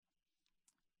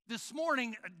This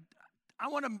morning, I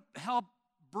want to help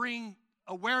bring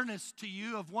awareness to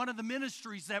you of one of the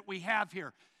ministries that we have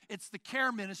here. It's the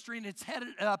Care Ministry, and it's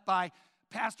headed up by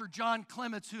Pastor John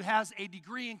Clements, who has a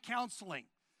degree in counseling.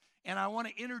 And I want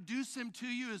to introduce him to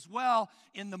you as well.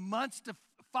 In the months to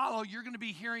follow, you're going to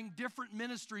be hearing different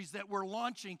ministries that we're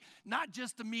launching, not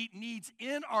just to meet needs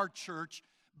in our church,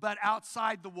 but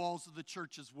outside the walls of the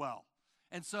church as well.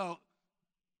 And so,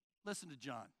 listen to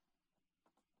John.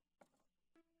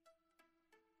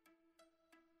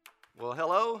 Well,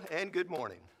 hello and good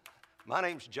morning. My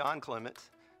name's John Clements,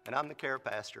 and I'm the care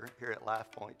pastor here at Life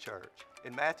Point Church.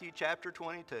 In Matthew chapter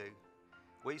 22,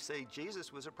 we see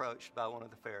Jesus was approached by one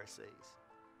of the Pharisees,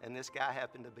 and this guy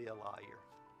happened to be a lawyer,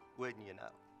 wouldn't you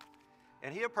know?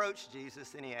 And he approached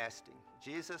Jesus and he asked him,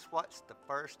 Jesus, what's the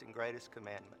first and greatest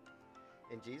commandment?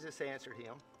 And Jesus answered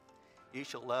him, you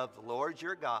shall love the Lord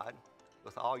your God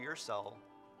with all your soul,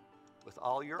 with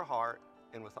all your heart,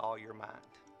 and with all your mind.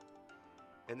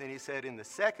 And then he said, and the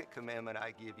second commandment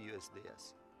I give you is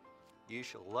this, you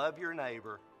shall love your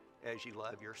neighbor as you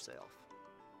love yourself.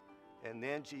 And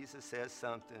then Jesus says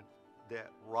something that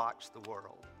rocks the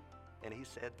world. And he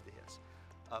said this,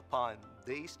 upon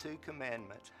these two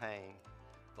commandments hang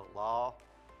the law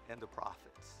and the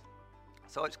prophets.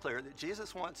 So it's clear that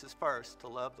Jesus wants us first to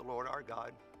love the Lord our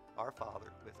God, our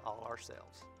Father, with all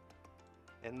ourselves.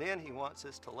 And then he wants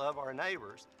us to love our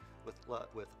neighbors with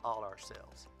all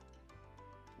ourselves.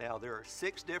 Now, there are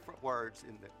 6 different words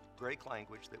in the Greek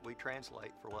language that we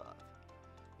translate for love.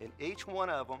 And each one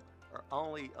of them are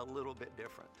only a little bit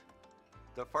different.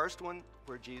 The first one,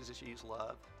 where Jesus used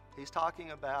love, he's talking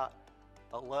about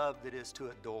a love that is to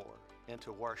adore and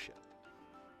to worship.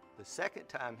 The second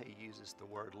time he uses the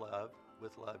word love,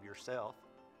 with love yourself,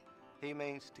 he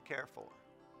means to care for,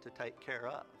 to take care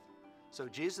of. So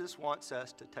Jesus wants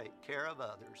us to take care of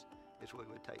others as we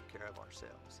would take care of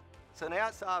ourselves. So now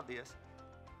it's obvious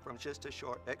from just a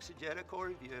short exegetical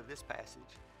review of this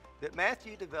passage that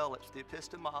Matthew develops the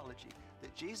epistemology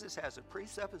that Jesus has a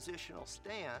presuppositional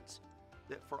stance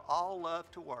that for all love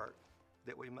to work,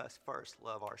 that we must first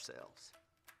love ourselves.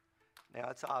 Now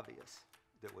it's obvious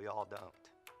that we all don't.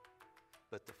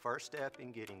 But the first step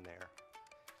in getting there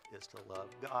is to love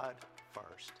God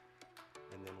first,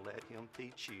 and then let him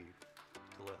teach you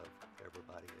to love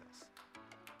everybody else.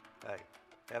 Hey,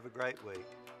 have a great week.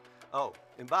 Oh,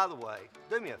 and by the way,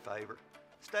 do me a favor.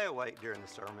 Stay awake during the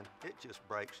sermon. It just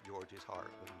breaks George's heart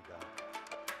when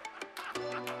you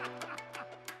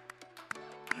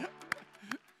don't.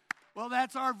 Well,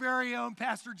 that's our very own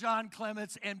Pastor John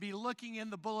Clements, and be looking in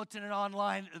the bulletin and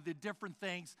online at the different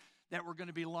things that we're going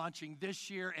to be launching this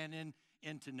year and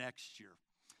into next year.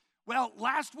 Well,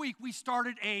 last week we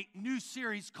started a new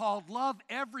series called Love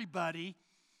Everybody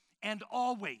and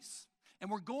Always. And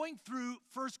we're going through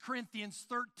 1 Corinthians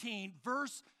 13,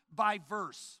 verse by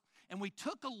verse. And we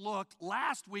took a look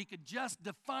last week at just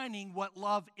defining what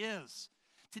love is.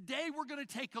 Today we're going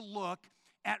to take a look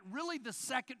at really the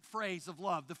second phrase of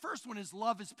love. The first one is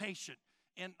love is patient.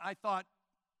 And I thought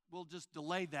we'll just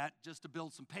delay that just to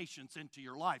build some patience into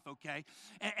your life, okay?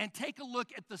 And take a look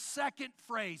at the second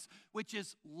phrase, which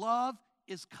is love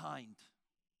is kind.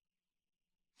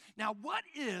 Now, what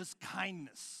is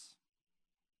kindness?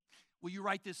 Will you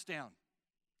write this down?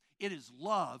 It is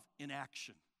love in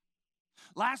action.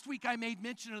 Last week I made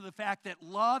mention of the fact that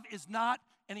love is not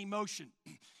an emotion.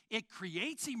 It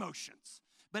creates emotions,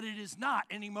 but it is not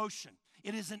an emotion.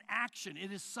 It is an action.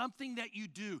 It is something that you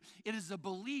do. It is a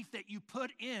belief that you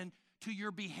put in to your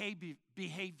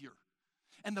behavior.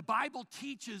 And the Bible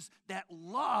teaches that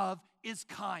love is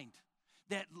kind,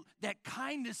 that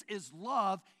kindness is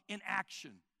love in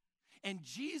action. And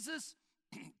Jesus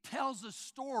tells a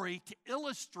story to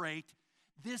illustrate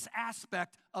this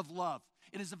aspect of love.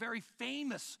 It is a very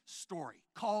famous story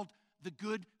called the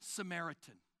Good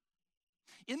Samaritan.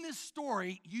 In this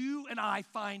story, you and I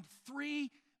find 3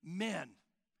 men.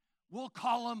 We'll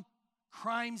call them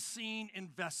crime scene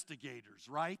investigators,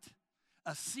 right?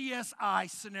 A CSI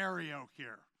scenario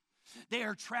here. They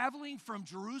are traveling from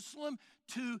Jerusalem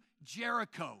to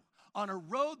Jericho on a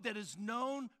road that is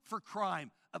known for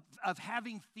crime, of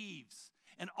having thieves.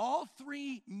 And all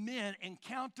 3 men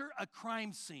encounter a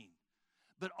crime scene,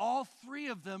 but all 3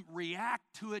 of them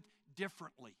react to it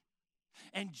differently.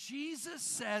 And Jesus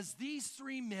says these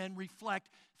 3 men reflect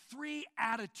 3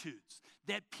 attitudes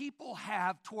that people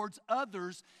have towards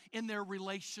others in their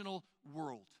relational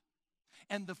world.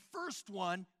 And the first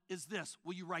one is this.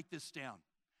 Will you write this down?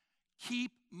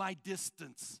 Keep my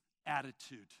distance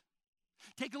attitude.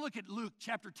 Take a look at Luke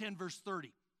chapter 10, verse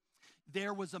 30.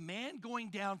 There was a man going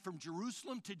down from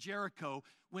Jerusalem to Jericho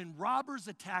when robbers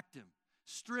attacked him,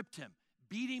 stripped him,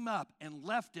 beat him up, and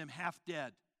left him half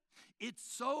dead. It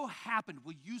so happened,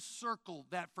 will you circle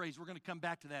that phrase? We're going to come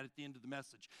back to that at the end of the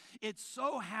message. It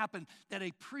so happened that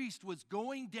a priest was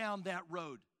going down that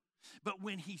road. But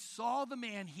when he saw the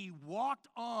man, he walked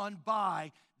on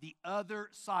by the other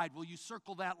side. Will you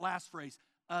circle that last phrase?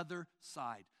 Other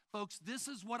side. Folks, this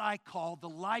is what I call the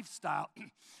lifestyle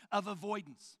of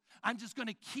avoidance. I'm just going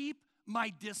to keep my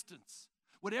distance.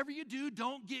 Whatever you do,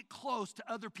 don't get close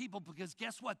to other people, because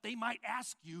guess what? They might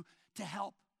ask you to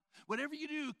help. Whatever you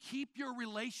do, keep your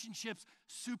relationships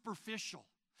superficial,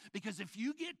 because if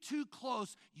you get too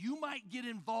close, you might get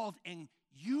involved and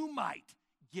you might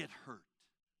get hurt.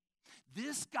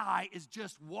 This guy is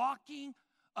just walking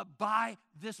by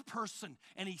this person,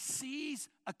 and he sees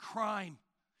a crime,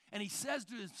 and he says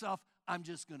to himself, I'm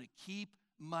just going to keep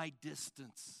my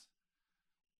distance.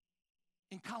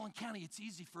 In Collin County, it's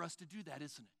easy for us to do that,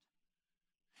 isn't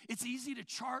it? It's easy to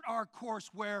chart our course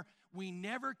where we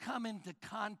never come into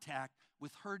contact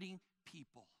with hurting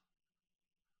people.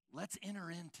 Let's enter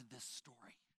into this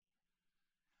story.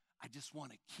 I just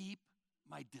want to keep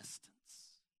my distance.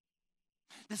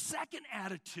 The second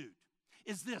attitude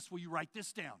is this. Will you write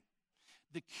this down?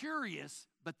 The curious,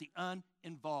 but the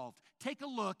uninvolved. Take a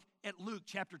look at Luke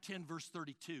chapter 10, verse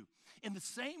 32. In the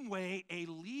same way, a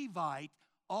Levite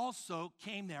also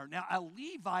came there. Now, a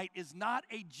Levite is not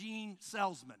a jean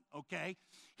salesman, okay?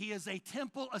 He is a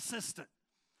temple assistant.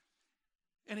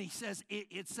 And he says,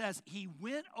 it says, he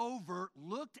went over,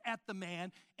 looked at the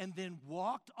man, and then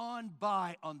walked on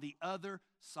by on the other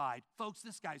side. Folks,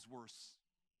 this guy's worse.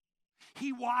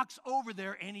 He walks over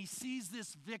there and he sees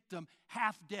this victim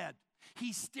half dead.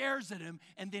 He stares at him,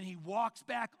 and then he walks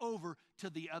back over to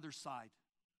the other side.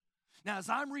 Now, as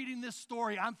I'm reading this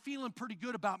story, I'm feeling pretty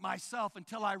good about myself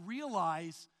until I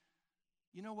realize,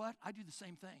 you know what? I do the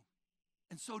same thing.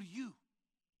 And so do you.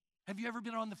 Have you ever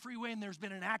been on the freeway and there's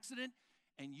been an accident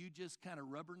and you just kind of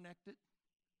rubbernecked it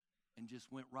and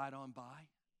just went right on by?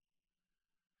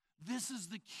 This is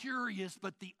the curious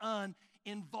but the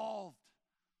uninvolved.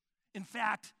 In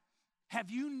fact,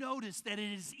 have you noticed that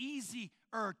it is easier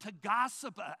to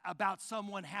gossip about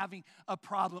someone having a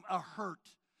problem, a hurt,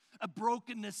 a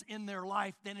brokenness in their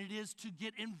life than it is to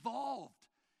get involved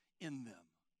in them?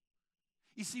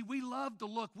 You see, we love to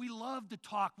look, we love to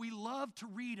talk, we love to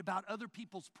read about other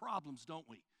people's problems, don't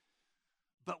we?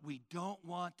 But we don't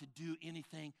want to do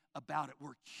anything about it.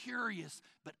 We're curious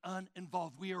but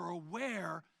uninvolved. We are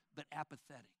aware but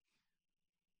apathetic.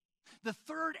 The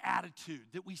third attitude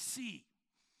that we see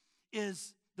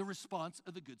is the response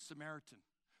of the Good Samaritan.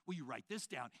 Will you write this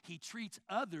down? He treats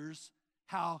others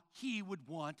how he would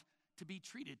want to be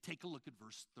treated. Take a look at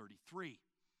verse 33.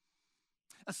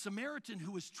 A Samaritan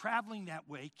who was traveling that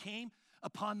way came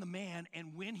upon the man,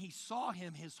 and when he saw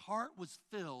him, his heart was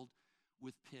filled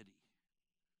with pity.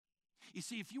 You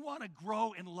see, if you want to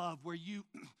grow in love where you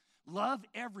love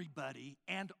everybody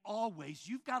and always,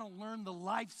 you've got to learn the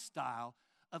lifestyle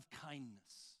of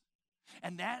kindness.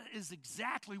 And that is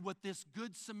exactly what this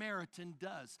Good Samaritan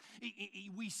does.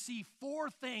 We see four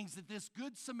things that this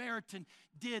Good Samaritan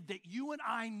did that you and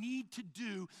I need to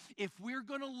do if we're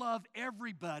going to love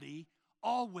everybody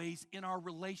always in our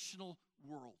relational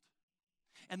world.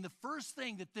 And the first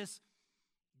thing that this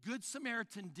Good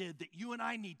Samaritan did that you and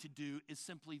I need to do is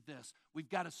simply this. We've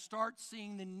got to start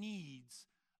seeing the needs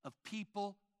of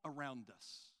people around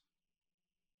us.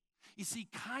 You see,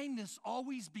 kindness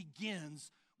always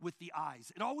begins with the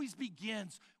eyes. It always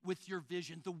begins with your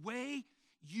vision, the way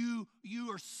you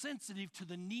are sensitive to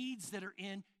the needs that are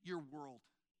in your world.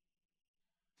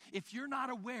 If you're not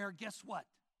aware, guess what?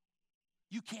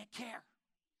 You can't care.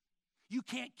 You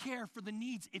can't care for the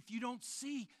needs if you don't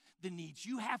see the needs.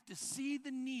 You have to see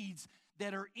the needs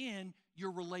that are in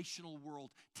your relational world.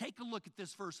 Take a look at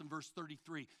this verse in verse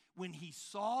 33. When he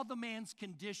saw the man's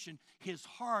condition, his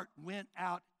heart went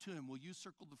out to him. Will you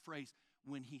circle the phrase,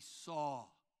 when he saw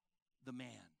the man?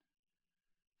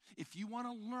 If you want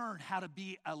to learn how to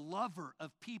be a lover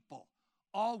of people,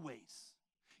 always,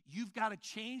 you've got to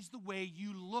change the way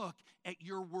you look at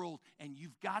your world, and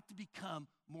you've got to become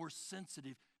more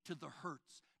sensitive to the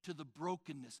hurts, to the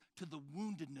brokenness, to the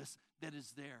woundedness that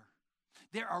is there.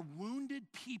 There are wounded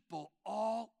people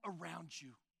all around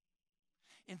you.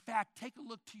 In fact, take a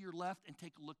look to your left and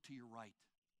take a look to your right.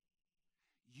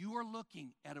 You are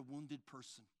looking at a wounded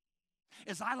person.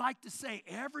 As I like to say,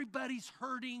 everybody's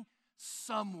hurting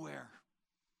somewhere.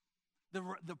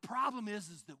 The problem is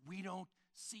that we don't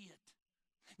see it.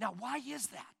 Now, why is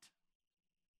that?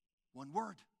 One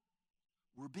word: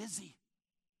 we're busy.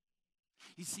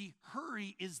 You see,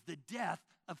 hurry is the death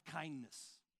of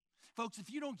kindness. Folks,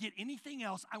 if you don't get anything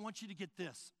else, I want you to get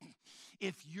this.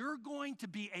 If you're going to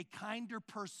be a kinder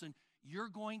person, you're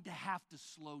going to have to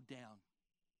slow down.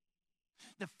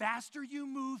 The faster you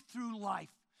move through life,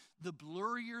 the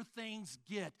blurrier things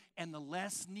get and the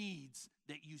less needs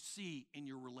that you see in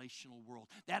your relational world.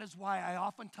 That is why I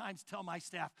oftentimes tell my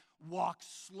staff, walk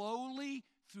slowly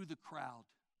through the crowd.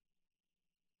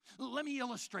 Let me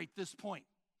illustrate this point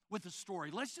with a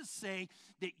story. Let's just say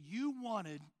that you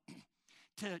wanted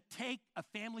to take a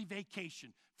family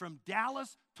vacation from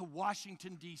Dallas to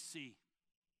Washington, D.C.,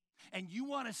 and you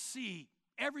want to see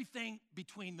everything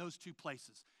between those two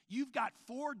places. You've got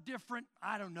 4 different,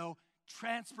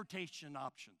 transportation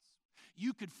options.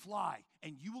 You could fly,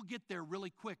 and you will get there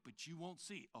really quick, but you won't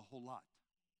see a whole lot.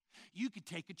 You could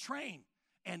take a train,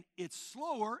 and it's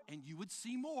slower, and you would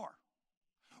see more.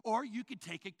 Or you could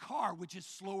take a car, which is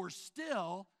slower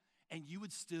still, and you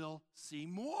would still see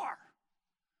more.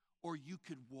 Or you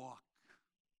could walk.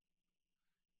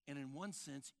 And in one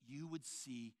sense, you would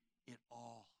see it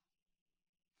all.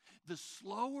 The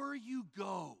slower you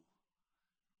go,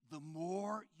 the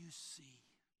more you see.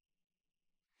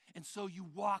 And so you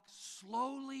walk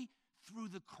slowly through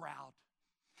the crowd.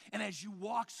 And as you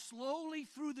walk slowly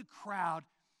through the crowd,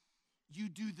 you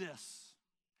do this.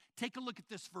 Take a look at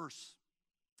this verse.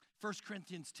 1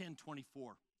 Corinthians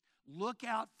 10:24. Look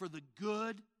out for the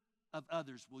good of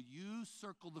others. Will you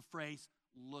circle the phrase,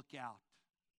 look out?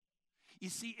 You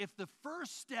see, if the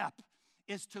first step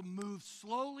is to move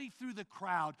slowly through the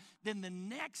crowd, then the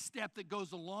next step that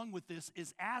goes along with this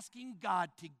is asking God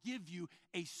to give you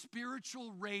a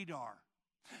spiritual radar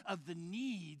of the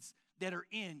needs that are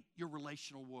in your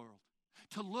relational world.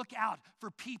 To look out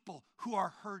for people who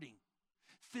are hurting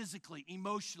physically,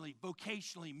 emotionally,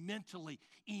 vocationally, mentally,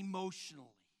 emotionally.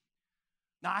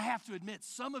 Now, I have to admit,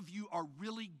 some of you are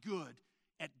really good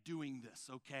at doing this,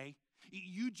 okay?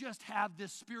 You just have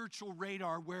this spiritual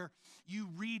radar where you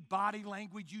read body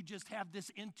language, you just have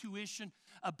this intuition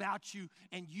about you,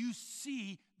 and you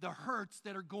see the hurts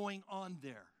that are going on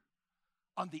there.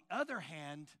 On the other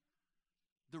hand,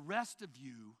 the rest of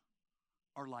you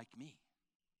are like me,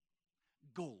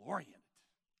 goal-oriented,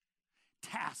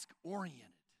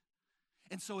 task-oriented.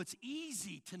 And so it's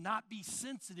easy to not be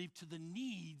sensitive to the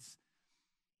needs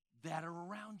that are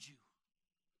around you.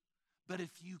 But if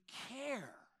you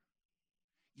care,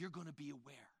 you're going to be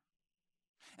aware.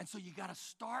 And so you got to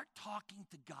start talking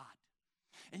to God.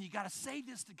 And you got to say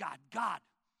this to God. God,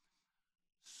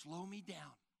 slow me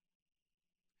down.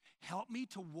 Help me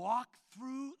to walk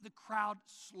through the crowd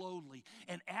slowly.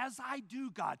 And as I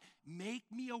do, God, make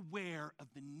me aware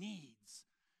of the needs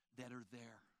that are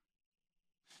there.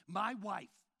 My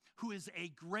wife, who is a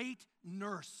great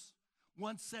nurse,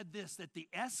 once said this, that the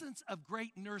essence of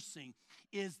great nursing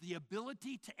is the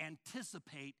ability to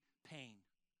anticipate pain.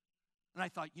 And I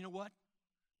thought, you know what?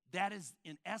 That is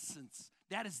the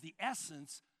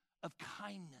essence of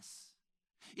kindness.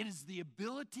 It is the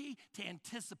ability to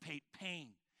anticipate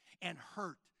pain and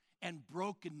hurt and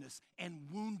brokenness and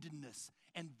woundedness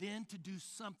and then to do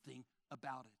something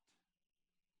about it.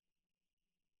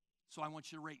 So I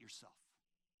want you to rate yourself.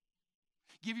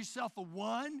 Give yourself a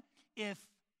 1 if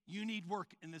you need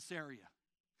work in this area.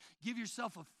 Give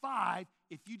yourself a 5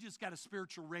 if you just got a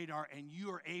spiritual radar and you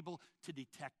are able to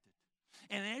detect it.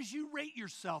 And as you rate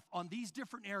yourself on these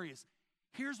different areas,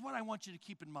 here's what I want you to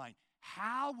keep in mind.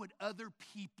 How would other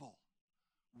people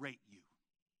rate you?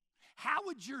 How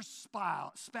would your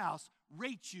spouse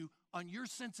rate you on your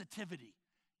sensitivity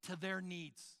to their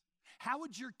needs? How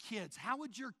would your kids, how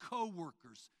would your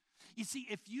coworkers? You see,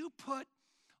 if you put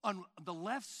on the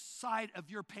left side of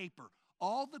your paper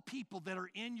all the people that are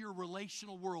in your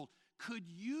relational world, could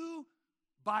you,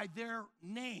 by their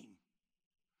name,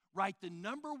 write the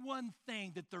number 1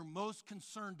 thing that they're most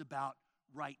concerned about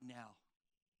right now?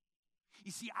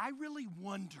 You see, I really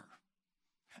wonder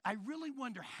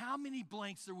how many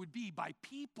blanks there would be by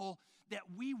people that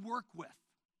we work with,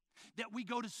 that we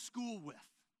go to school with,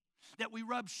 that we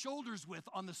rub shoulders with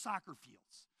on the soccer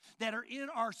fields, that are in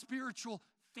our spiritual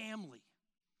family,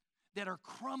 that are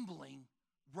crumbling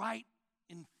right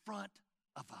in front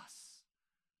of us.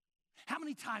 How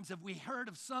many times have we heard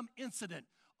of some incident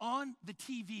on the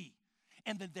TV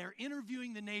and then they're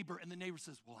interviewing the neighbor and the neighbor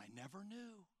says, well, I never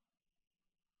knew.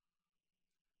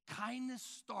 Kindness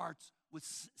starts with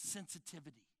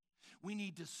sensitivity. We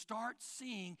need to start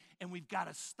seeing and we've got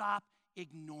to stop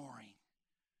ignoring.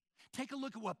 Take a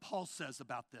look at what Paul says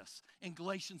about this in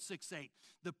Galatians 6:8.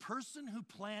 The person who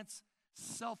plants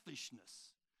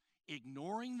selfishness,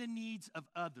 ignoring the needs of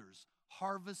others,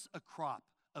 harvests a crop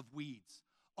of weeds.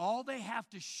 All they have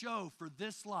to show for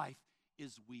this life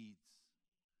is weeds.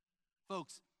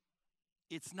 Folks,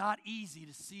 It's not easy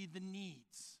to see the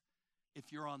needs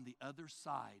if you're on the other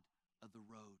side of the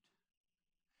road.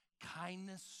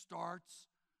 Kindness starts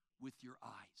with your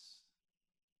eyes.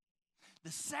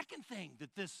 The second thing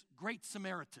that this great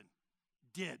Samaritan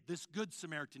did, this good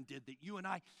Samaritan did, that you and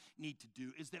I need to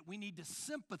do, is that we need to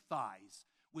sympathize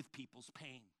with people's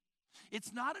pain.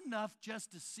 It's not enough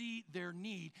just to see their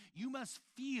need. You must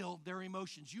feel their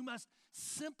emotions. You must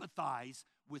sympathize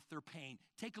with their pain.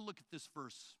 Take a look at this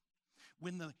verse.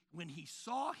 When he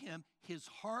saw him, his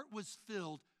heart was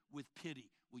filled with pity.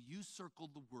 Well, you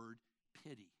circled the word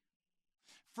pity.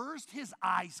 First, his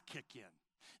eyes kick in.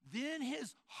 Then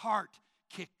his heart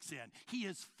kicks in. He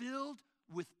is filled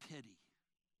with pity.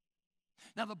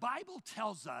 Now, the Bible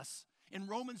tells us in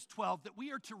Romans 12 that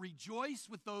we are to rejoice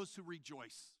with those who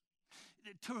rejoice,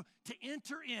 to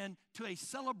enter into a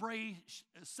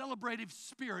celebrative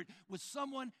spirit with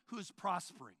someone who is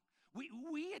prospering.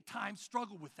 We at times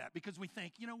struggle with that because we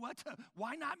think, you know what,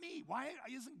 why not me? Why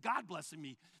isn't God blessing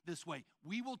me this way?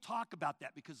 We will talk about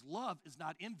that because love is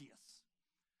not envious.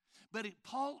 But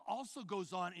Paul also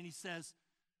goes on and he says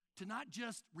to not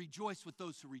just rejoice with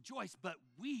those who rejoice, but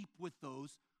weep with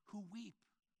those who weep.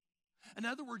 In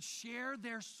other words, share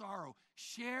their sorrow,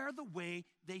 share the way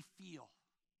they feel.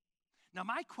 Now,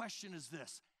 my question is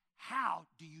this: how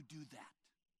do you do that?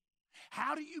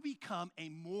 How do you become a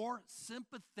more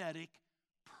sympathetic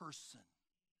person?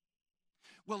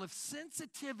 Well, if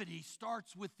sensitivity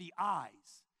starts with the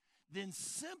eyes, then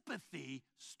sympathy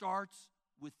starts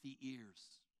with the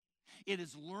ears. It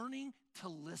is learning to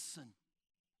listen.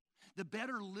 The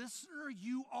better listener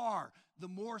you are, the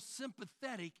more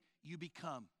sympathetic you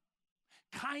become.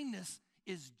 Kindness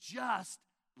is just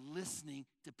listening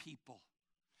to people.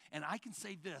 And I can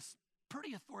say this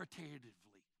pretty authoritatively.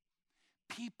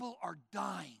 People are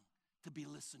dying to be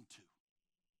listened to.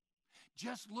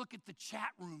 Just look at the chat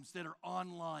rooms that are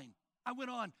online. I went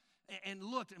on and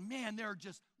looked, and man, there are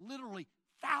just literally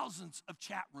thousands of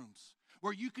chat rooms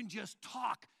where you can just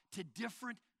talk to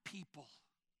different people.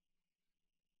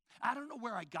 I don't know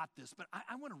where I got this, but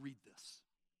I want to read this.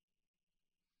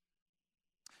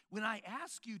 When I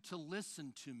ask you to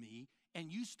listen to me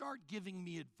and you start giving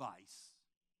me advice,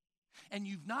 and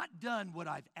you've not done what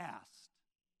I've asked,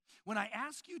 when I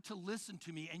ask you to listen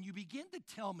to me and you begin to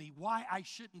tell me why I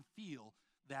shouldn't feel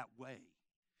that way,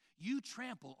 you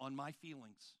trample on my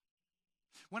feelings.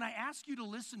 When I ask you to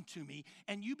listen to me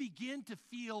and you begin to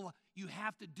feel you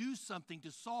have to do something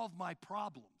to solve my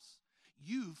problems,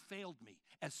 you've failed me.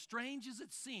 As strange as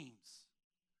it seems,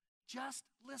 just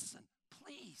listen,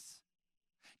 please.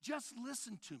 Just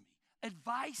listen to me.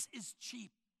 Advice is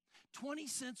cheap. 20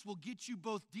 cents will get you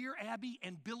both Dear Abby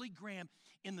and Billy Graham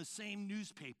in the same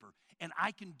newspaper, and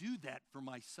I can do that for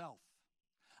myself.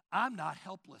 I'm not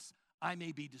helpless. I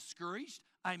may be discouraged,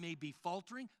 I may be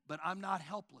faltering, but I'm not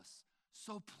helpless.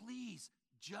 So please,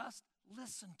 just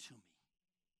listen to me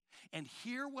and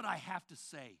hear what I have to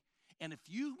say. And if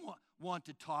you want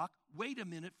to talk, wait a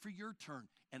minute for your turn,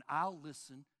 and I'll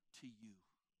listen to you.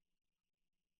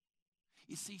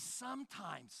 You see,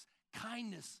 sometimes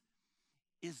kindness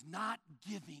is not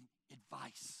giving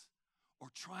advice or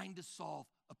trying to solve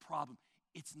a problem.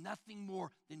 It's nothing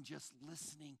more than just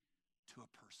listening to a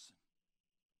person.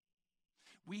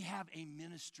 We have a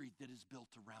ministry that is built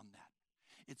around that.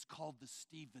 It's called the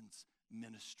Stevens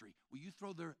Ministry. Will you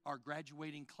throw our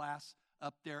graduating class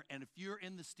up there? And if you're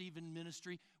in the Stevens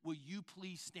Ministry, will you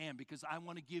please stand? Because I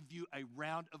want to give you a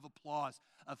round of applause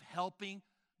of helping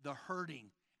the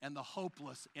hurting and the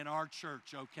hopeless in our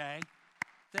church, okay?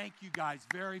 Thank you guys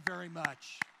very, very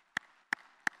much.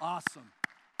 Awesome.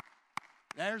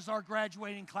 There's our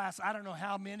graduating class. I don't know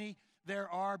how many there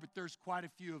are, but there's quite a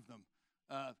few of them.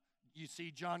 You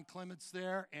see John Clements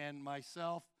there and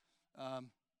myself.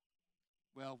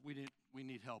 Well, we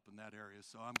need help in that area,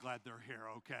 so I'm glad they're here,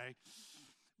 okay?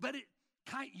 But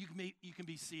you can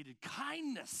be seated.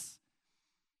 Kindness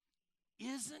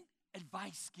isn't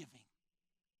advice giving.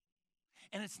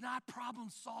 And it's not problem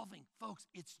solving, folks.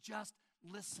 It's just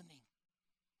listening.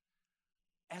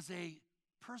 As a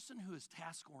person who is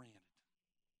task oriented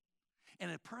and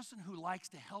a person who likes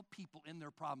to help people in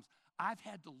their problems, I've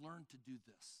had to learn to do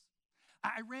this.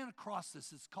 I ran across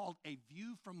this. It's called A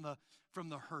View from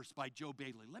the Hearse by Joe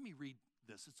Bailey. Let me read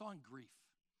this. It's on grief.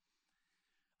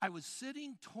 I was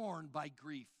sitting torn by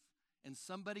grief, and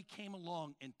somebody came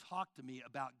along and talked to me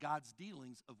about God's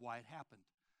dealings of why it happened,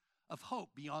 of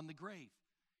hope beyond the grave.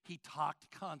 He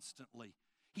talked constantly.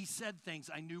 He said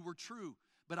things I knew were true,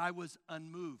 but I was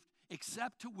unmoved,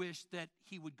 except to wish that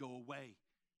he would go away.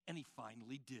 And he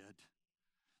finally did.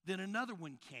 Then another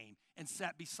one came and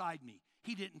sat beside me.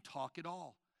 He didn't talk at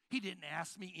all. He didn't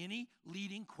ask me any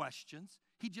leading questions.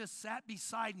 He just sat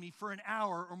beside me for an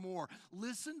hour or more,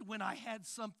 listened when I had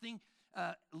something,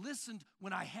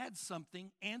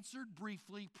 answered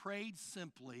briefly, prayed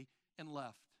simply, and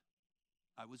left.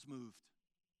 I was moved.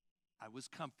 I was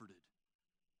comforted.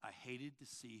 I hated to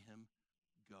see him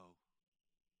go.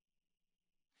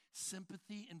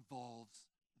 Sympathy involves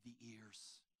the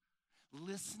ears.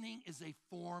 Listening is a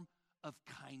form of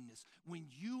kindness. When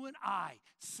you and I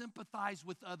sympathize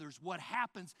with others, what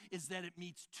happens is that it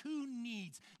meets two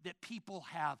needs that people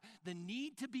have: the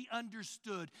need to be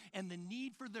understood and the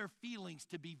need for their feelings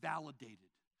to be validated.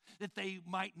 That they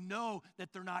might know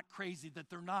that they're not crazy, that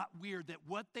they're not weird, that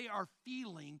what they are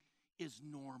feeling is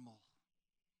normal.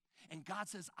 And God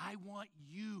says, I want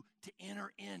you to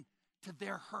enter into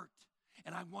their hurt,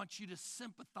 and I want you to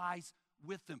sympathize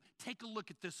with them. Take a look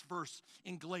at this verse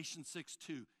in Galatians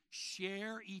 6:2.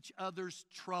 Share each other's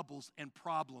troubles and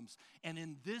problems, and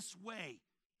in this way,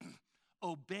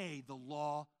 obey the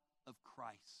law of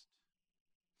Christ.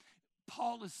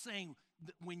 Paul is saying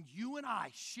that when you and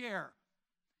I share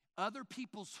other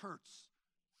people's hurts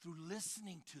through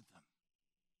listening to them,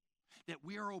 that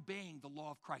we are obeying the law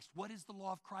of Christ. What is the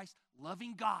law of Christ?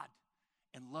 Loving God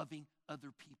and loving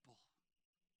other people.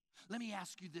 Let me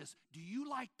ask you this. Do you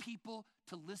like people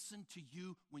to listen to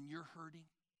you when you're hurting?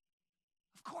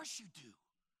 Of course you do.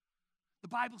 The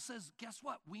Bible says, guess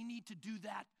what? We need to do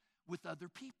that with other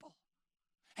people.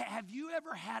 Have you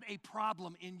ever had a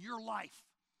problem in your life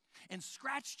and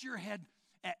scratched your head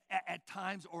at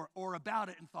times or about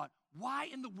it and thought, why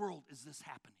in the world is this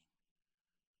happening?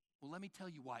 Well, let me tell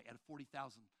you why at a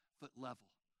 40,000-foot level.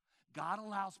 God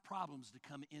allows problems to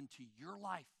come into your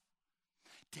life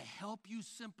to help you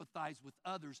sympathize with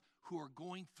others who are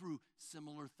going through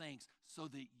similar things so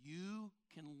that you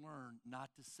can learn not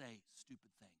to say stupid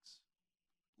things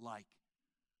like,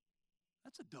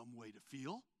 that's a dumb way to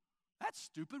feel. That's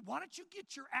stupid. Why don't you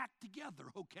get your act together,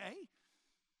 okay?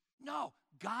 No,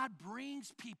 God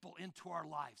brings people into our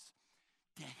lives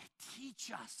to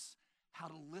teach us how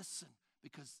to listen,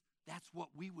 because that's what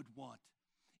we would want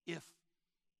if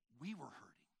we were hurting.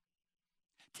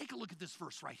 Take a look at this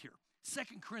verse right here.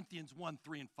 2 Corinthians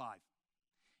 1:3-5.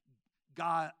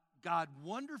 God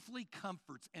wonderfully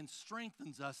comforts and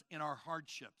strengthens us in our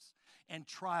hardships and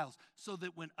trials, so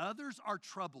that when others are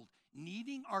troubled,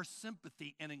 needing our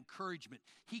sympathy and encouragement,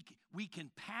 we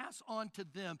can pass on to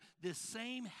them this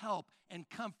same help and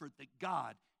comfort that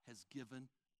God has given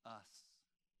us.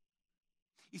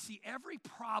 You see, every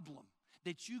problem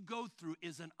that you go through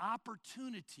is an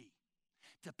opportunity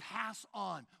to pass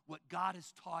on what God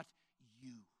has taught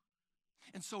you.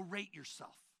 And so rate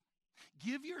yourself.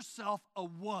 Give yourself a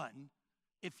 1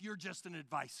 if you're just an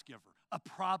advice giver, a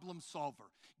problem solver.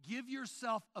 Give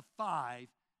yourself a 5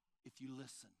 if you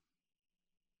listen.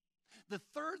 The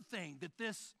third thing that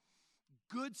this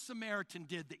Good Samaritan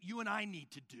did that you and I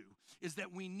need to do is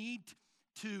that we need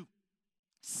to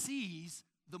seize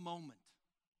the moment.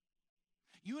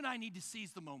 You and I need to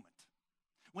seize the moment.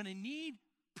 When a need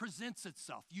presents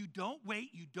itself, you don't wait,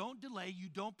 you don't delay, you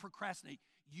don't procrastinate.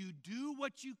 You do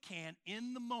what you can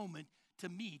in the moment to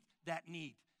meet that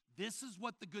need. This is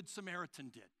what the Good Samaritan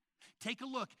did. Take a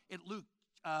look at Luke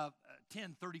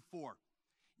 10:34.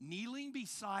 Kneeling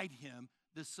beside him,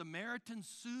 the Samaritan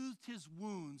soothed his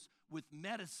wounds with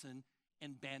medicine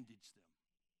and bandaged them.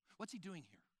 What's he doing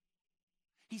here?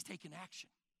 He's taking action.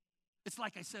 It's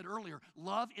like I said earlier,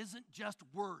 love isn't just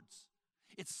words.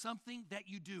 It's something that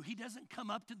you do. He doesn't come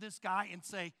up to this guy and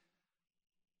say,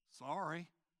 sorry,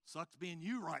 sucks being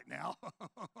you right now,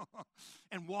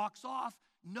 and walks off.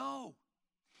 No,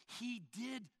 he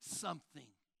did something.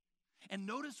 And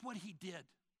notice what he did.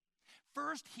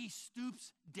 First, he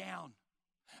stoops down.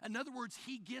 In other words,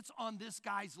 he gets on this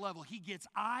guy's level. He gets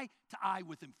eye to eye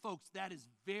with him. Folks, that is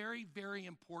very, very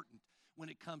important when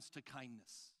it comes to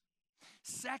kindness.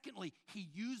 Secondly, he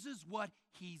uses what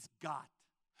he's got.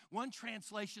 One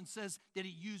translation says that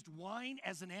he used wine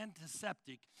as an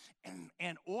antiseptic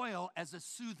and oil as a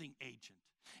soothing agent.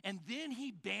 And then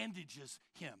he bandages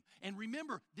him. And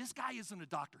remember, this guy isn't a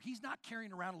doctor. He's not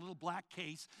carrying around a little black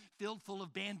case filled full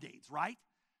of Band-Aids, right?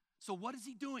 So what is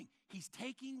he doing? He's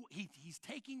taking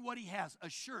what he has, a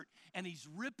shirt, and he's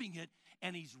ripping it,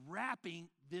 and he's wrapping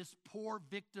this poor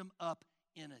victim up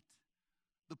in it.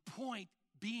 The point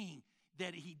being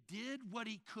that he did what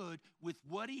he could with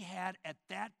what he had at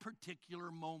that particular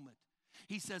moment.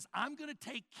 He says, I'm going to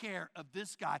take care of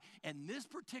this guy in this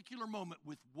particular moment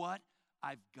with what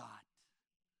I've got.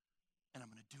 And I'm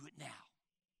going to do it now.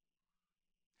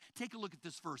 Take a look at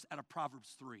this verse out of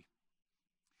Proverbs 3.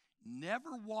 Never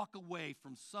walk away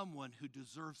from someone who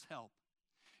deserves help.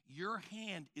 Your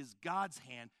hand is God's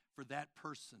hand for that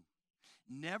person.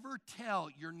 Never tell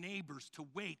your neighbors to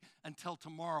wait until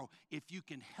tomorrow if you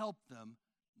can help them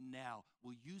now.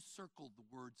 Will you circle the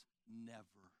words never?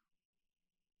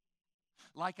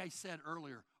 Like I said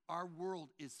earlier, our world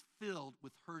is filled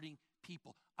with hurting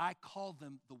people. I call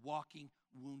them the walking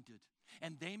wounded.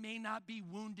 And they may not be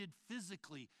wounded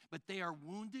physically, but they are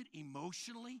wounded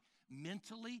emotionally,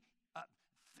 mentally,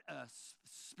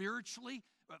 spiritually,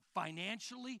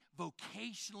 financially,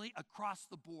 vocationally, across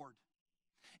the board.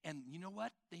 And you know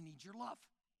what? They need your love.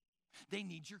 They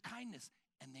need your kindness,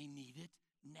 and they need it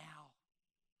now.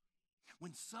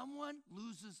 When someone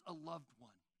loses a loved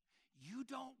one, you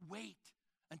don't wait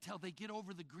until they get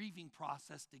over the grieving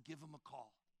process to give them a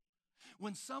call.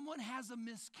 When someone has a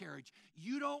miscarriage,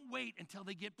 you don't wait until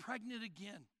they get pregnant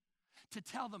again to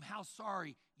tell them how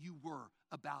sorry you were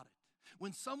about it.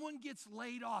 When someone gets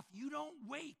laid off, you don't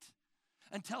wait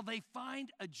until they find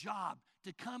a job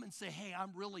to come and say, hey,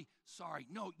 I'm really sorry.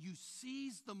 No, you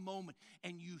seize the moment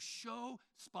and you show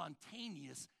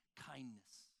spontaneous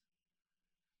kindness.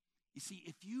 You see,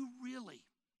 if you really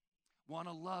want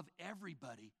to love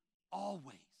everybody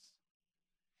always,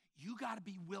 you got to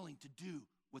be willing to do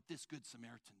what this Good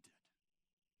Samaritan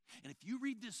did. And if you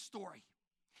read this story,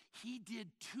 he did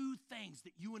two things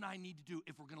that you and I need to do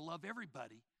if we're going to love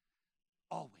everybody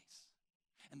always.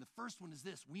 And the first one is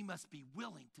this: we must be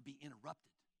willing to be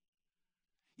interrupted.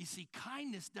 You see,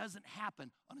 kindness doesn't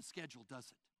happen on a schedule,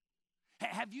 does it?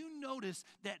 Have you noticed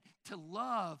that to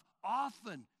love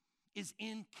often is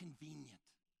inconvenient?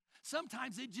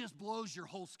 Sometimes it just blows your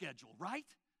whole schedule, right?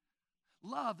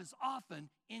 Love is often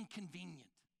inconvenient.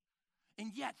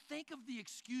 And yet, think of the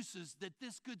excuses that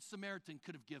this Good Samaritan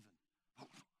could have given.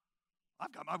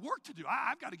 I've got my work to do.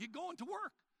 I've got to get going to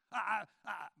work.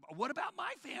 What about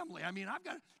my family? I mean, I've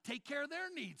got to take care of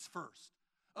their needs first.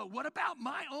 What about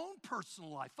my own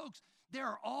personal life? Folks, there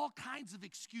are all kinds of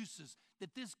excuses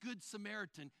that this Good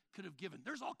Samaritan could have given.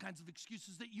 There's all kinds of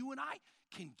excuses that you and I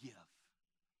can give.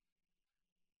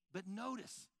 But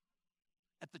notice,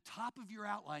 at the top of your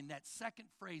outline, that second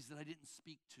phrase that I didn't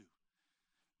speak to,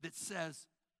 that says,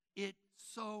 it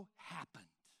so happened.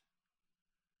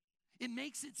 It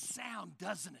makes it sound,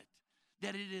 doesn't it,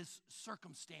 that it is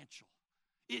circumstantial.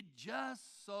 It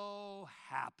just so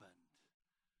happened.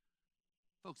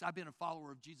 Folks, I've been a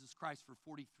follower of Jesus Christ for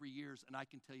 43 years, and I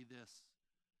can tell you this: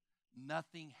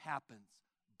 nothing happens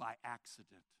by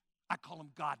accident. I call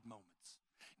them God moments,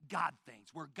 God things,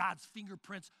 where God's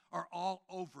fingerprints are all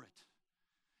over it.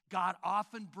 God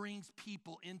often brings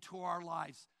people into our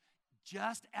lives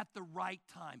just at the right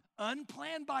time,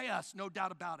 unplanned by us, no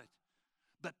doubt about it,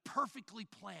 but perfectly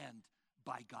planned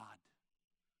by God.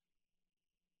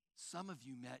 Some of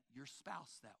you met your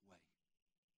spouse that way.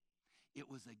 It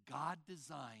was a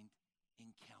God-designed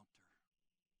encounter.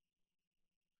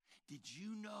 Did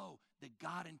you know that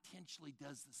God intentionally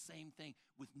does the same thing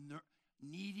with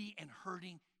needy and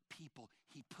hurting people?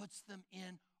 He puts them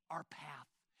in our path,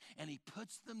 and he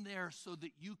puts them there so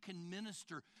that you can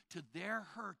minister to their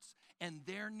hurts and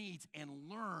their needs and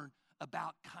learn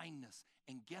about kindness.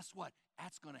 And guess what?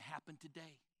 That's going to happen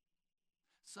today.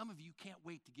 Some of you can't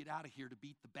wait to get out of here to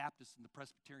beat the Baptists and the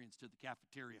Presbyterians to the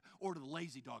cafeteria or to the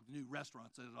Lazy Dog, the new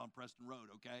restaurant that is on Preston Road,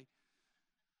 okay?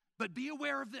 But be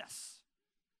aware of this,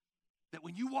 that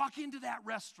when you walk into that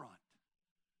restaurant,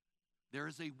 there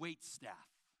is a wait staff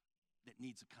that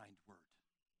needs a kind word.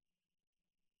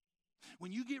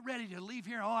 When you get ready to leave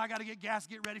here, I got to get gas,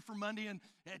 get ready for Monday, and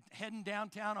heading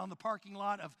downtown on the parking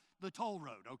lot of the toll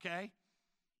road, okay?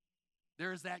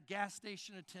 There is that gas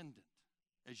station attendant.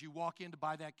 As you walk in to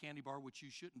buy that candy bar, which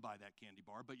you shouldn't buy that candy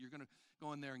bar, but you're going to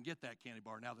go in there and get that candy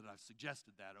bar now that I've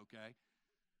suggested that, okay?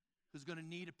 Who's going to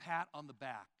need a pat on the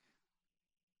back.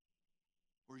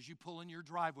 Or as you pull in your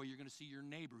driveway, you're going to see your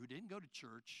neighbor who didn't go to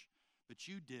church, but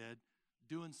you did,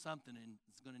 doing something and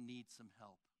is going to need some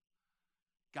help.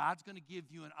 God's going to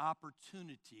give you an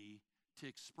opportunity to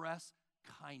express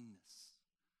kindness.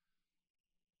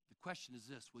 The question is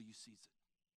this: will you seize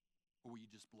it? Or will you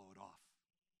just blow it off?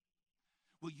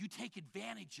 Will you take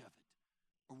advantage of it,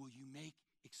 or will you make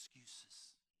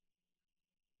excuses?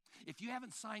 If you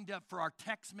haven't signed up for our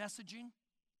text messaging,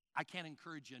 I can't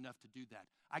encourage you enough to do that.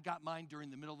 I got mine during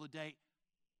the middle of the day.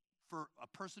 For a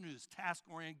person who is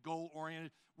task-oriented,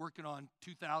 goal-oriented, working on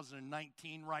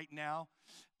 2019 right now,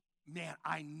 man,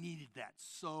 I needed that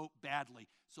so badly.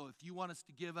 So if you want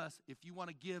to give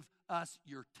us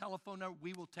your telephone number,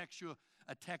 we will text you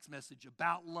a text message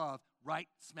about love right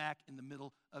smack in the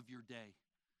middle of your day,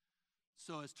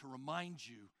 so as to remind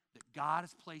you that God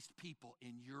has placed people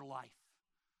in your life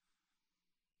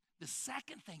The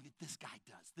second thing that this guy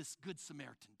does, this Good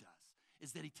Samaritan does,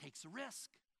 is that he takes a risk.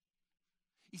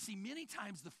 You see, many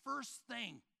times the first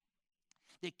thing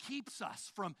that keeps us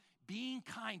from being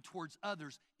kind towards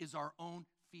others is our own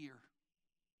fear.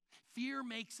 Fear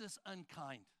makes us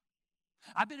unkind.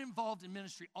 I've been involved in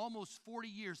ministry almost 40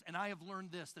 years, and I have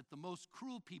learned this, that the most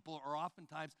cruel people are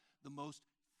oftentimes the most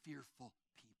fearful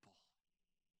people.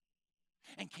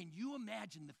 And can you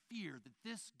imagine the fear that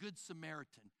this Good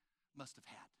Samaritan must have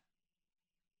had?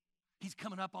 He's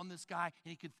coming up on this guy,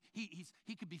 and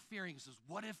he could be fearing. He says,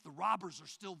 what if the robbers are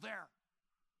still there?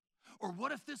 Or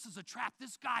what if this is a trap?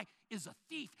 This guy is a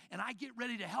thief, and I get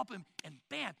ready to help him, and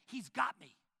bam, he's got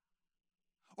me.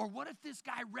 Or what if this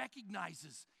guy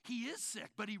recognizes he is sick,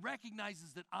 but he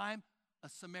recognizes that I'm a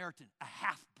Samaritan, a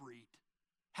half-breed,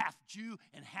 half Jew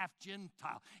and half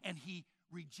Gentile, and he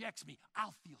rejects me?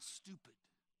 I'll feel stupid.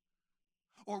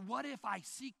 Or what if I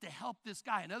seek to help this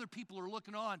guy and other people are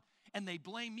looking on and they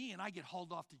blame me and I get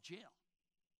hauled off to jail?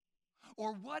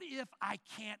 Or what if I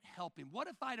can't help him? What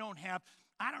if I don't have,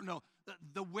 I don't know,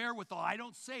 the wherewithal? I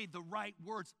don't say the right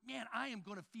words. Man, I am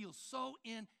going to feel so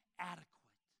inadequate.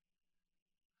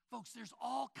 Folks, there's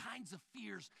all kinds of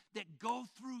fears that go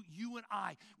through you and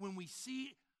I when we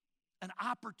see an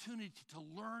opportunity to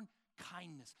learn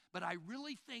kindness. But I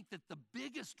really think that the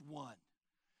biggest one,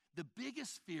 the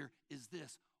biggest fear is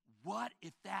this: what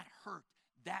if that hurt,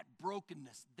 that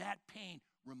brokenness, that pain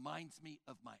reminds me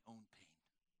of my own pain?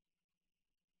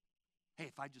 Hey,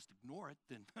 if I just ignore it,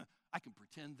 then I can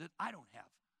pretend that I don't have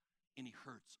any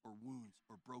hurts or wounds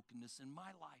or brokenness in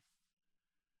my life.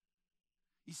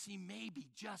 You see, maybe,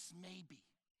 just maybe,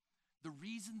 the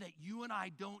reason that you and I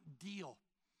don't deal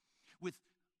with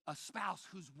a spouse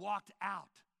who's walked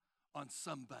out on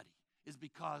somebody is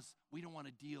because we don't want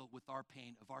to deal with our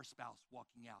pain of our spouse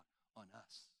walking out on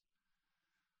us.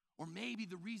 Or maybe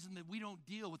the reason that we don't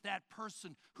deal with that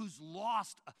person who's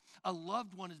lost a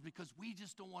loved one is because we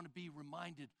just don't want to be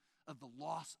reminded of the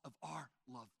loss of our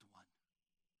loved one.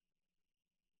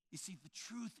 You see, the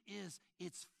truth is,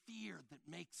 it's fear that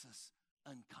makes us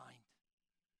unkind.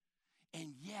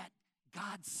 And yet,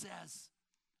 God says,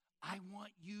 I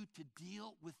want you to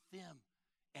deal with them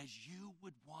as you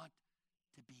would want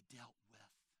to be dealt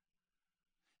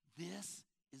with. This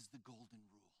is the golden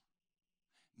rule.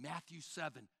 Matthew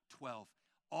 7:12.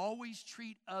 Always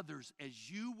treat others as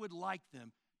you would like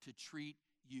them to treat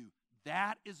you.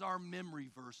 That is our memory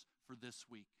verse for this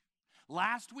week.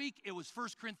 Last week, it was 1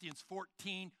 Corinthians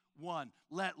 14:1.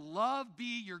 Let love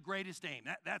be your greatest aim.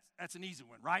 That's an easy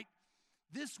one, right?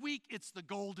 This week, it's the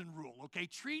golden rule, okay?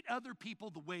 Treat other people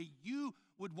the way you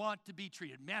would want to be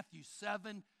treated. Matthew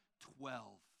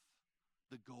 7:12,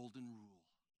 the golden rule.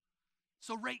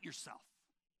 So rate yourself.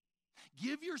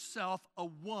 Give yourself a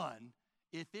 1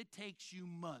 if it takes you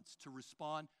months to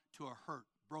respond to a hurt,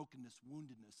 brokenness,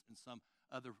 woundedness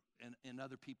in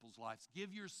other people's lives.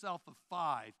 Give yourself a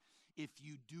 5 if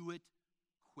you do it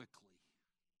quickly.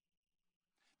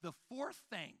 The fourth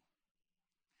thing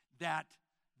that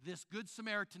this Good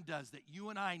Samaritan does that you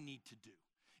and I need to do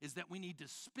is that we need to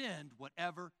spend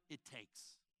whatever it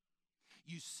takes.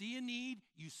 You see a need,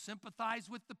 you sympathize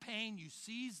with the pain, you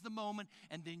seize the moment,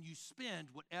 and then you spend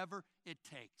whatever it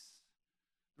takes.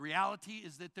 The reality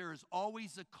is that there is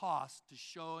always a cost to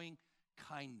showing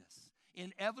kindness.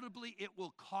 Inevitably, it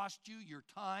will cost you your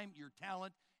time, your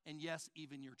talent, and yes,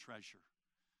 even your treasure.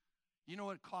 You know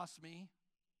what it costs me?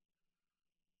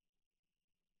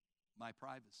 My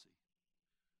privacy.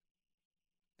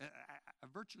 I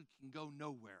virtually can go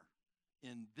nowhere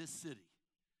in this city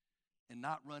and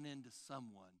not run into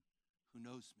someone who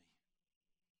knows me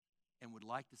and would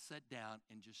like to sit down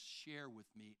and just share with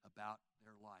me about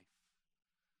their life.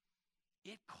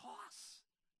 It costs.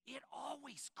 It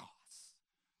always costs.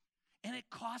 And it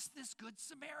cost this Good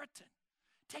Samaritan.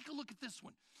 Take a look at this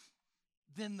one.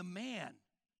 Then the man,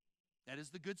 that is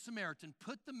the Good Samaritan,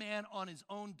 put the man on his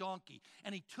own donkey,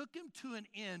 and he took him to an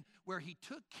inn where he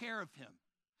took care of him.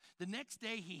 The next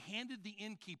day, he handed the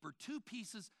innkeeper 2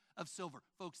 pieces of silver.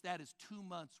 Folks, that is 2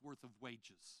 months' worth of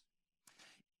wages.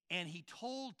 And he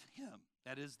told him,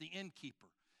 that is the innkeeper,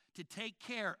 to take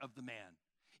care of the man.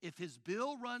 If his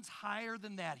bill runs higher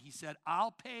than that, he said,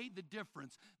 I'll pay the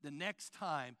difference the next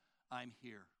time I'm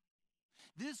here.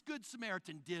 This Good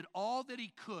Samaritan did all that he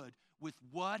could with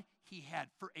what he had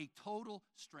for a total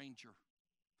stranger.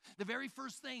 The very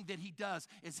first thing that he does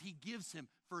is he gives him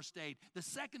first aid. The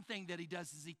second thing that he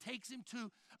does is he takes him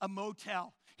to a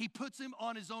motel. He puts him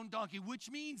on his own donkey, which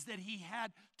means that he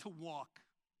had to walk.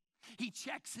 He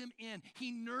checks him in.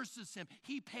 He nurses him.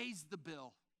 He pays the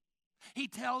bill. He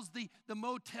tells the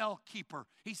motel keeper,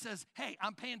 he says, hey,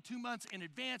 I'm paying 2 months in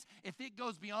advance. If it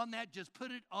goes beyond that, just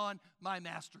put it on my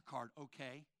MasterCard,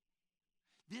 okay?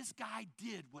 This guy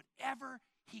did whatever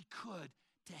he could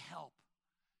to help.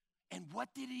 And what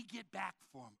did he get back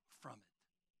from it?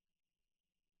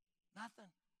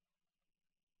 Nothing.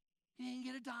 He didn't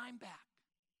get a dime back.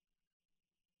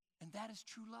 And that is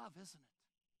true love, isn't it?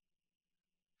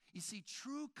 You see,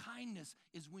 true kindness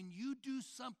is when you do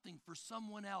something for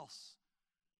someone else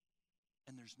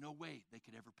and there's no way they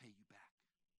could ever pay you back.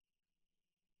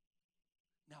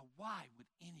 Now, why would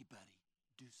anybody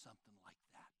do something like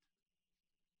that?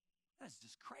 That is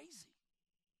just crazy.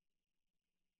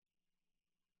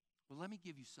 Well, let me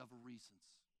give you several reasons.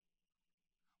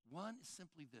 One is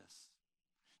simply this,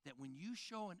 that when you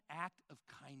show an act of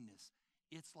kindness,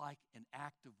 it's like an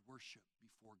act of worship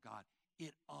before God.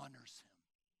 It honors him.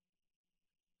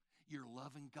 You're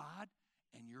loving God,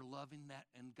 and you're loving that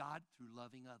and God through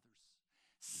loving others.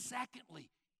 Secondly,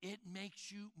 it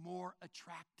makes you more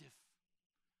attractive.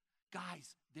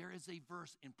 Guys, there is a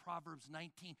verse in Proverbs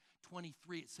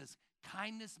 19:23. It says,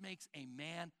 kindness makes a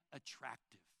man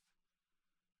attractive.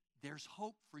 There's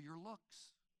hope for your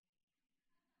looks.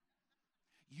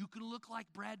 You can look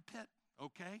like Brad Pitt,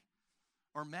 okay?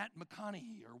 Or Matt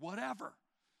McConaughey or whatever.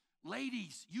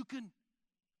 Ladies,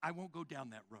 I won't go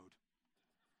down that road.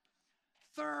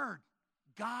 Third,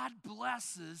 God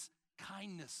blesses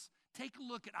kindness. Take a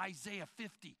look at Isaiah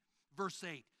 50, verse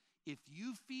 8. If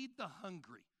you feed the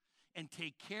hungry and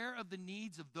take care of the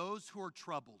needs of those who are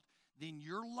troubled, then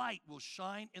your light will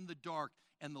shine in the dark,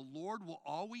 and the Lord will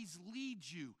always lead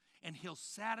you, and he'll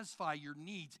satisfy your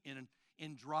needs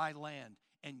in dry land.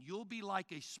 And you'll be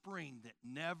like a spring that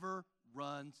never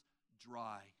runs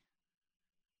dry.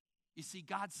 You see,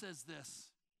 God says this.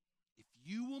 If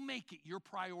you will make it your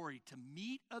priority to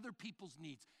meet other people's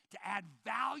needs, to add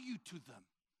value to them,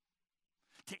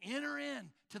 to enter in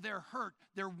to their hurt,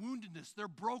 their woundedness, their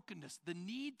brokenness, the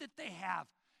need that they have,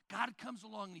 God comes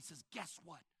along and he says, guess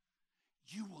what?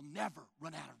 You will never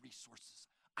run out of resources.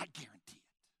 I guarantee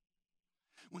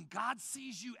it. When God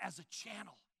sees you as a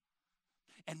channel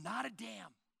and not a dam,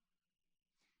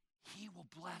 he will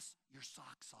bless your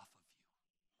socks off of you.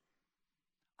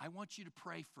 I want you to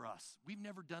pray for us. We've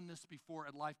never done this before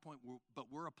at LifePoint,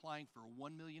 but we're applying for a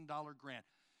 $1 million grant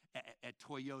at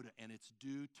Toyota, and it's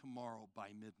due tomorrow by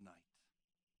midnight.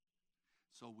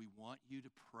 So we want you to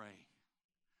pray.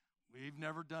 We've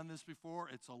never done this before.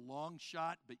 It's a long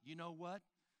shot, but you know what?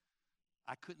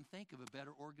 I couldn't think of a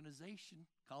better organization,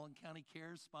 Collin County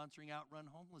Cares, sponsoring Outrun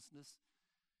Homelessness,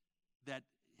 that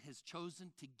has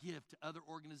chosen to give to other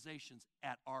organizations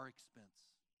at our expense.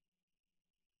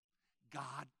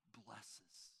 God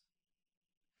blesses.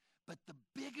 But the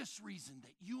biggest reason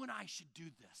that you and I should do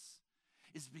this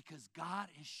is because God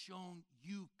has shown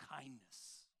you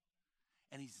kindness,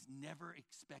 and he's never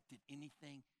expected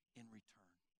anything in return.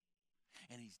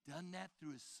 And he's done that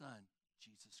through his son,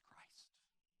 Jesus Christ.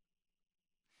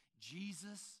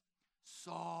 Jesus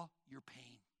saw your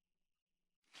pain,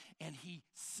 and he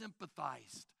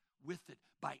sympathized with it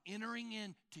by entering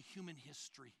into human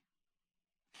history.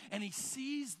 And he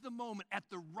sees the moment at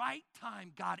the right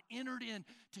time. God entered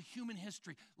into human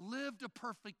history, lived a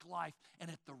perfect life,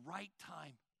 and at the right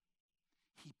time,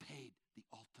 he paid the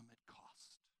ultimate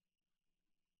cost.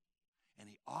 And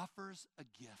he offers a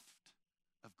gift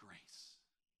of grace.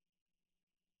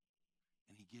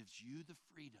 And he gives you the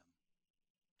freedom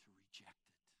to reject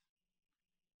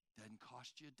it. Doesn't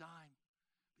cost you a dime,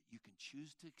 but you can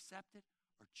choose to accept it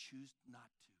or choose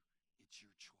not to. It's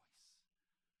your choice.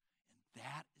 And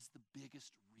that is the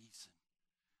biggest reason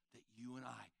that you and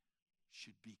I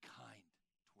should be kind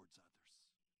towards others.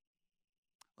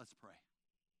 Let's pray.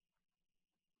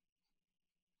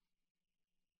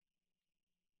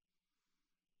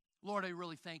 Lord, I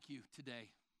really thank you today.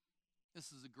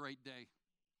 This is a great day.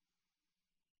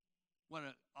 What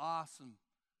an awesome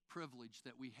privilege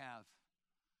that we have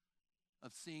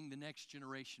of seeing the next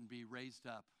generation be raised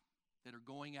up, that are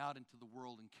going out into the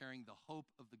world and carrying the hope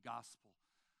of the gospel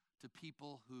to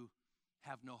people who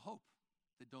have no hope,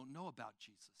 that don't know about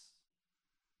Jesus.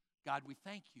 God, we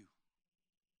thank you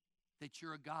that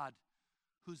you're a God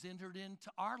who's entered into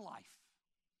our life,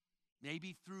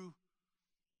 maybe through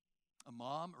a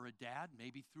mom or a dad,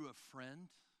 maybe through a friend,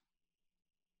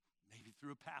 maybe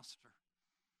through a pastor,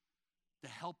 to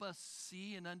help us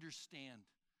see and understand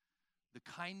the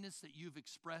kindness that you've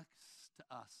expressed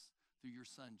to us through your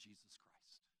son, Jesus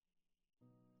Christ.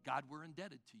 God, we're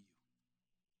indebted to you.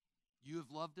 You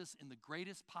have loved us in the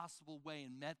greatest possible way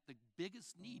and met the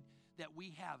biggest need that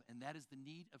we have, and that is the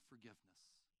need of forgiveness.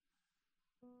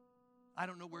 I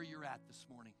don't know where you're at this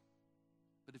morning.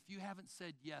 But if you haven't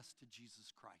said yes to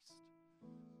Jesus Christ,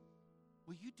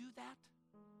 will you do that?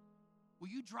 Will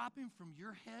you drop him from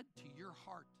your head to your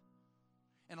heart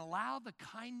and allow the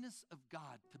kindness of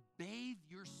God to bathe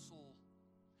your soul,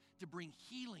 to bring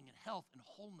healing and health and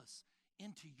wholeness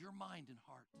into your mind and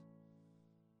heart,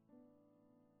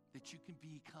 that you can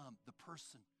become the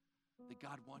person that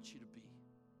God wants you to be,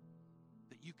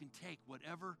 that you can take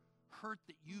whatever hurt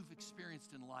that you've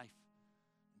experienced in life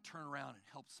and turn around and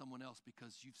help someone else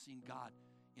because you've seen God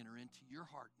enter into your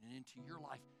heart and into your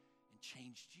life and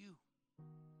changed you.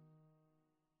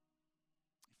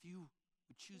 If you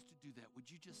would choose to do that, would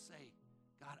you just say,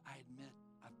 God, I admit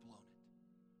I've blown it,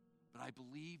 but I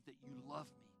believe that you love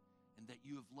me and that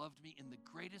you have loved me in the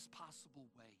greatest possible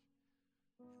way.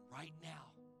 And right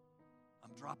now,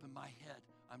 I'm dropping my head.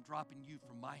 I'm dropping you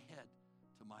from my head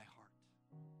to my heart.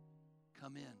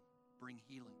 Come in, bring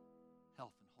healing,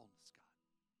 health, and wholeness, God.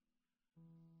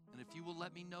 And if you will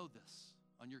let me know this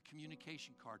on your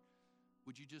communication card,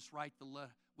 would you just write the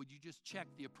letter? Would you just check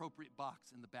the appropriate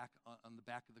box in the back on the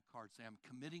back of the card? Say, I'm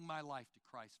committing my life to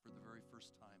Christ for the very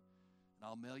first time. And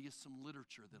I'll mail you some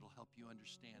literature that'll help you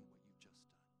understand what you've just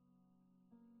done.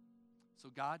 So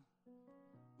God,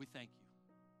 we thank you.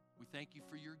 We thank you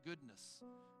for your goodness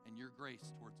and your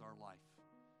grace towards our life.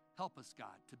 Help us,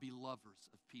 God, to be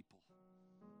lovers of people.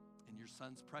 In your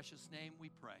Son's precious name we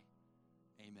pray.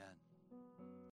 Amen.